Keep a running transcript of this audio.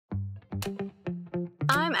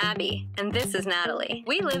I'm Abby, and this is Natalie.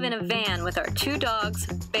 We live in a van with our 2 dogs,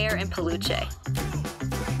 Bear and Peluche.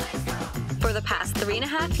 For the past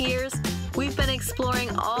 3.5 years, we've been exploring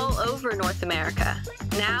all over North America.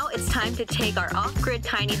 Now it's time to take our off-grid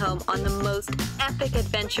tiny home on the most epic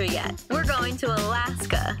adventure yet. We're going to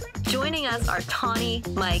Alaska. Joining us are Tawny,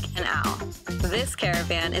 Mike, and Al. This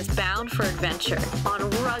caravan is bound for adventure on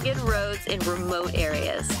rugged roads in remote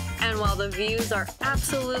areas. And while the views are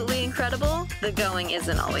absolutely incredible, the going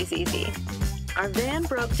isn't always easy. Our van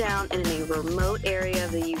broke down in a remote area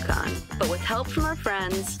of the Yukon, but with help from our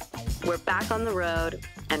friends, we're back on the road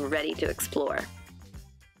and ready to explore.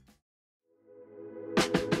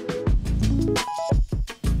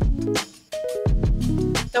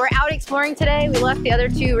 So we're out exploring today. We left the other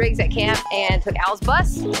 2 rigs at camp and took Al's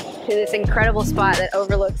bus to this incredible spot that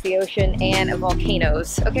overlooks the ocean and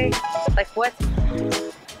volcanoes. Okay, like what?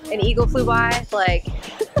 An eagle flew by. Like,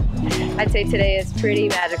 I'd say today is pretty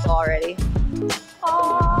magical already.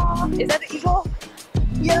 Oh, is that the eagle?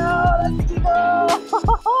 Yo, that's the eagle!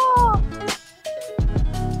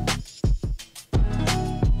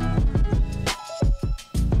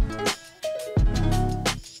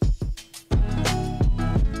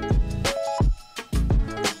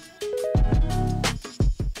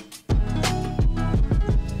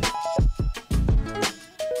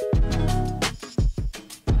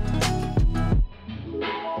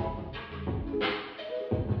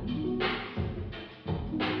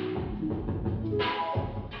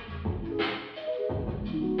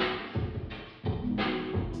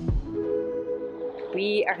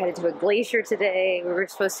 We are headed to a glacier today. We were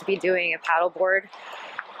supposed to be doing a paddleboard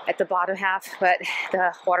at the bottom half, but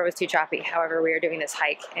the water was too choppy. However, we are doing this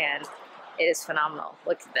hike and it is phenomenal.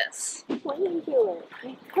 Look at this. What are you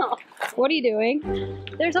doing? Oh. What are you doing?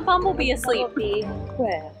 There's a bumblebee asleep.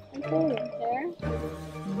 Where? Okay, there.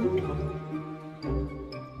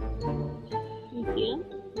 You see?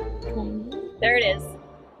 There it is.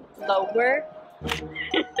 Lower.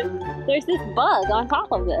 There's this bug on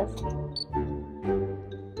top of this.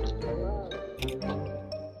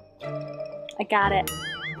 I got it.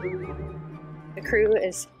 The crew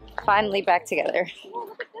is finally back together. Oh,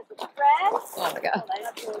 look at this, it's red. Oh my god.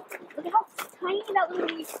 Look at how tiny that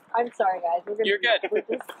little leaf. I'm sorry, guys. We're gonna. You're good.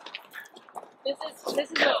 This is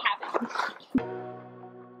what's happening.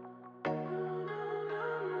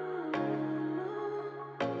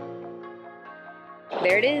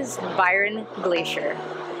 There it is, Byron Glacier.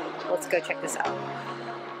 Let's go check this out.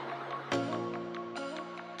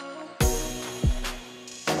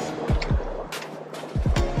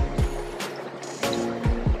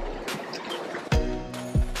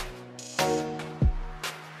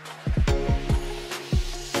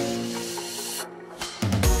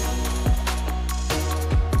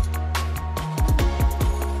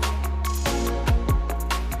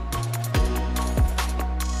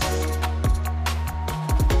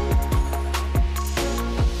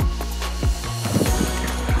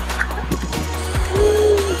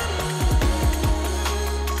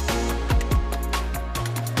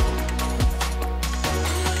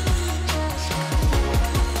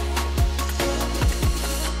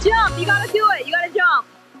 Jump! You gotta do it! You gotta jump!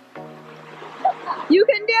 You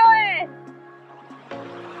can do it!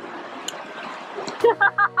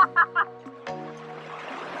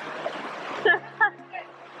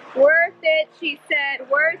 Worth it, she said.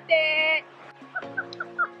 Worth it!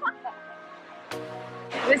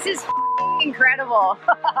 This is incredible.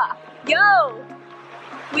 Yo!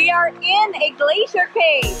 We are in a glacier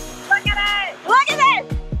cave! Look at it! Look at it!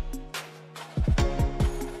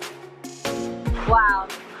 Wow.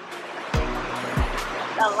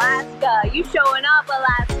 Alaska. You showing up,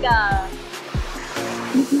 Alaska.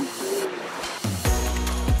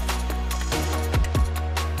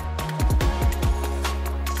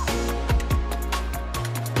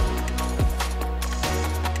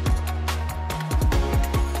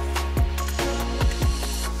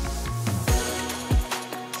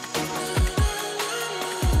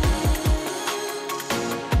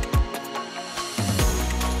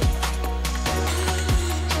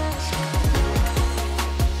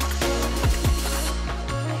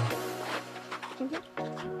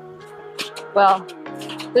 Well,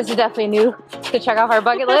 this is definitely new to check off our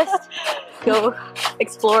bucket list. Go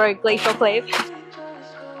explore a glacial cave.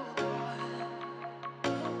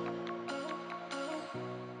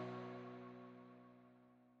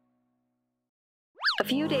 A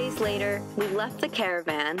few days later, we left the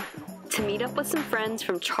caravan to meet up with some friends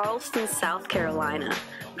from Charleston, South Carolina,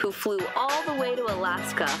 who flew all the way to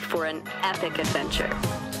Alaska for an epic adventure.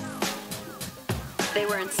 They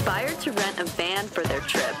were inspired to rent a van for their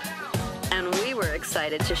trip, and we were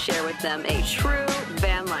excited to share with them a true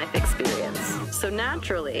van life experience. So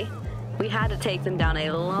naturally, we had to take them down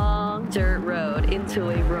a long dirt road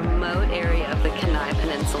into a remote area of the Kenai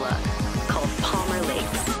Peninsula called Palmer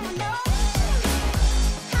Lakes.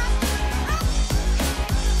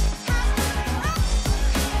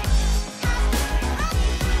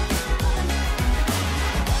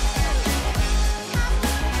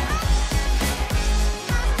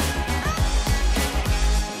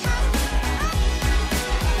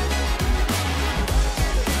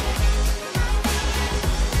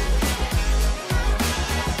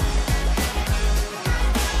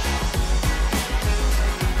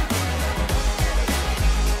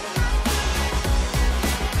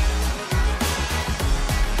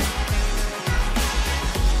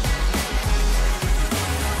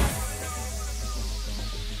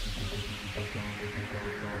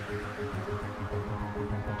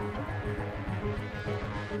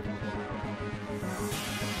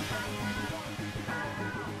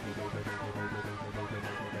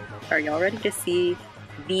 Are y'all ready to see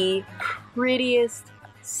the prettiest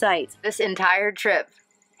sight? This entire trip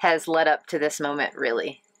has led up to this moment,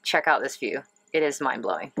 really. Check out this view. It is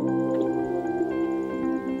mind-blowing.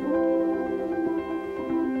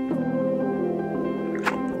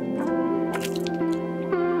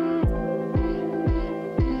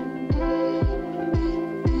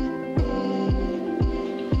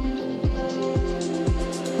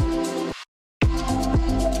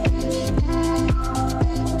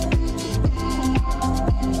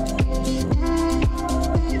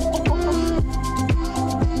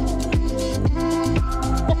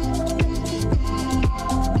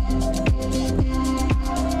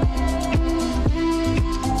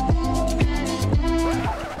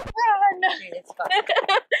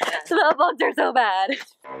 The bugs are so bad.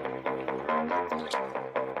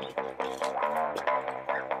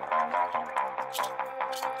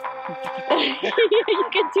 You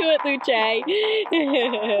can do it, Luce.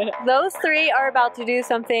 Those three are about to do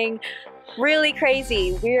something really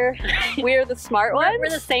crazy. We're the smart ones. We're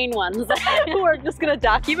the sane ones. Who are just gonna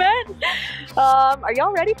document. Are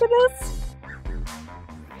y'all ready for this?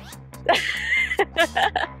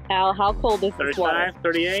 Al, how cold is this water? 35,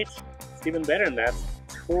 38. It's even better than that.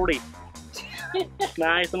 40.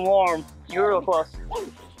 Nice and warm. You're real close.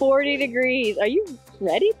 40 degrees. Are you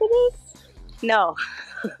ready for this? No.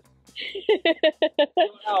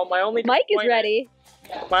 Oh, my only Mike is ready.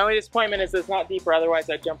 My only disappointment is it's not deeper, otherwise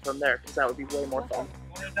I'd jump from there, because that would be way more fun.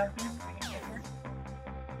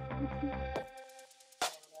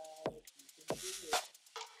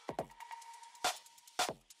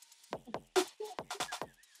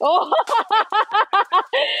 Oh!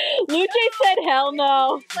 Luce said hell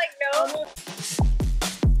no. Like, no.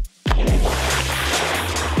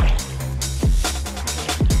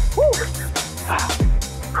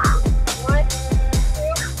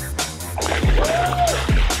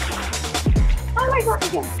 Oh my god,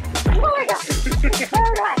 again. Oh my god.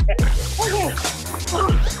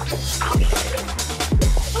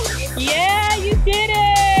 Okay. Yeah, you did it!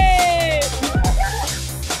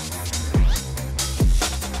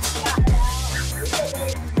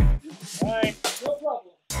 Alright. No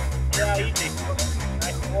problem. Yeah, easy.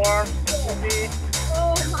 Nice and warm. Easy.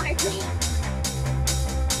 Oh my god.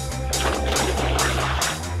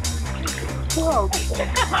 Whoa.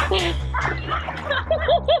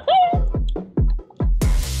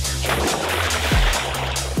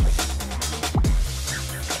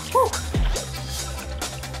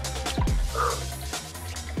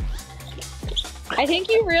 I think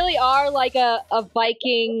you really are like a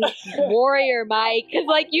Viking warrior, Mike, because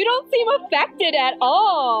like you don't seem affected at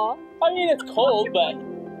all. I mean, it's cold, but...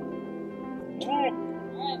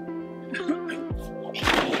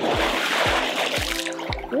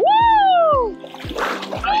 Woo!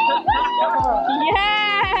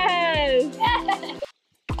 Yes!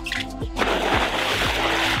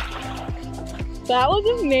 That was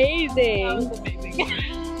amazing.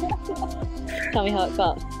 Tell me how it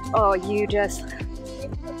felt. Oh, you just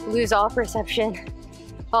lose all perception,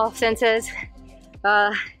 all senses.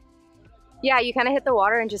 Yeah, you kind of hit the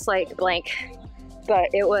water and just like blank. But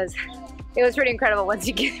it was pretty incredible once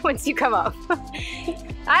you come up.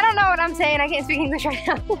 I don't know what I'm saying. I can't speak English right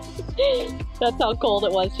now. That's how cold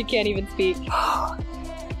it was. She can't even speak.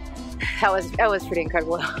 That was pretty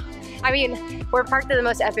incredible. I mean, we're parked at the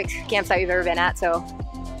most epic campsite we've ever been at, so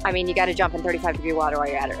I mean, you got to jump in 35-degree water while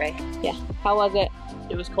you're at it, right? Yeah. How was it?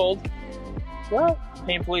 It was cold. Well,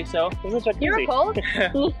 painfully so. It was a jacuzzi. You were cold? An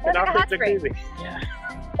like a hot awkward spring. jacuzzi. Yeah.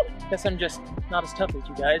 Guess I'm just not as tough as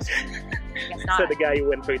you guys. Guess not. Said the guy you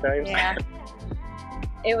win 3 times. Yeah.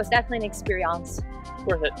 It was definitely an experience.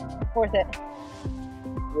 Worth it. Worth it.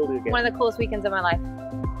 We'll do again. One of the coolest weekends of my life.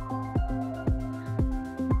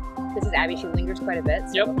 This is Abby. She lingers quite a bit.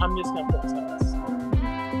 So. Yep, I'm just gonna put this.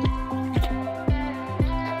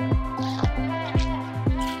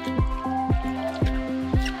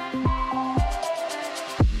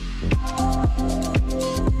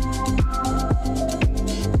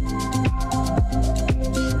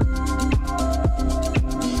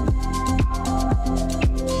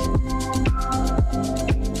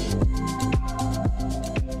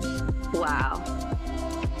 Wow.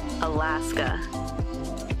 Alaska.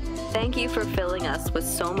 Thank you for filling us with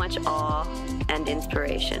so much awe and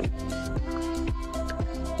inspiration.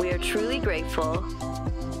 We are truly grateful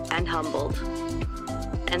and humbled,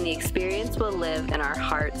 and the experience will live in our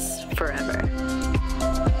hearts forever.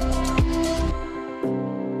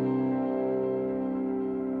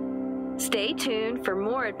 Stay tuned for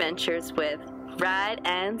more adventures with Ride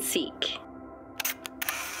and Seek.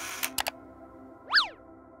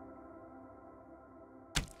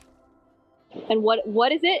 And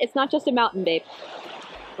what is it? It's not just a mountain, babe.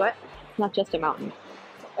 What? It's not just a mountain.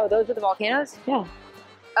 Oh, those are the volcanoes? Yeah.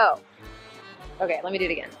 Oh. Okay, let me do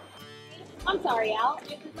it again. I'm sorry, Al.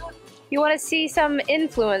 You want to see some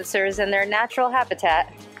influencers in their natural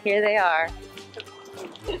habitat? Here they are.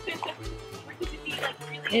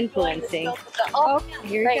 Influencing. Oh,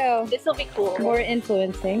 Here right. we go. This will be cool. More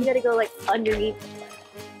influencing. You gotta go like underneath.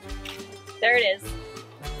 There it is.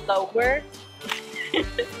 Lower.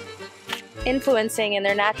 Influencing in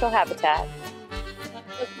their natural habitat.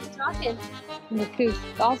 Look who's talking. Look who's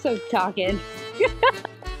also talking. Look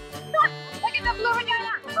at the blue banana!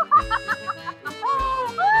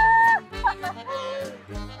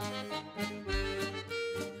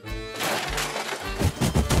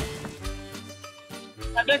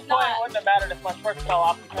 At this point, it wouldn't have mattered if my shirt fell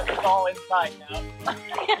off because it's all inside now.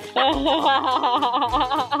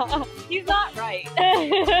 He's not right.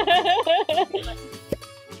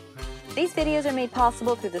 These videos are made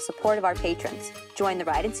possible through the support of our patrons. Join the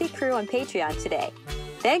Ride and Seek crew on Patreon today.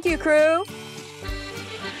 Thank you, crew!